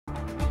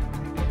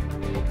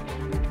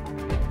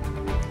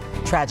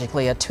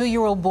Tragically, a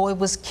 2-year-old boy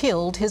was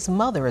killed. His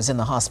mother is in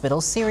the hospital,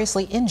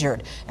 seriously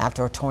injured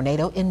after a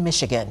tornado in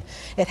Michigan.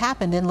 It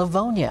happened in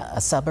Livonia,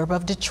 a suburb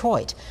of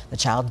Detroit. The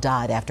child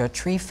died after a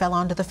tree fell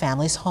onto the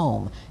family's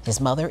home.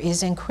 His mother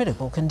is in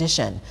critical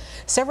condition.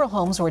 Several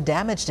homes were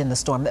damaged in the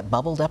storm that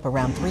bubbled up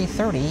around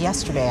 3:30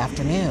 yesterday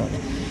afternoon.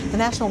 The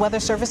National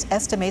Weather Service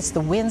estimates the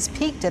winds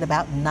peaked at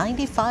about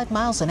 95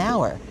 miles an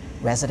hour.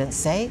 Residents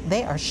say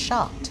they are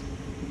shocked.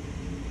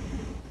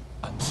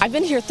 I've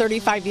been here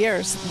 35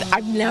 years.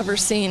 I've never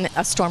seen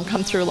a storm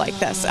come through like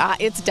this.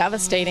 It's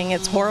devastating.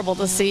 It's horrible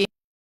to see.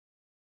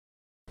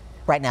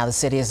 Right now, the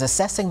city is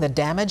assessing the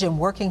damage and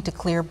working to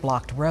clear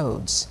blocked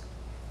roads.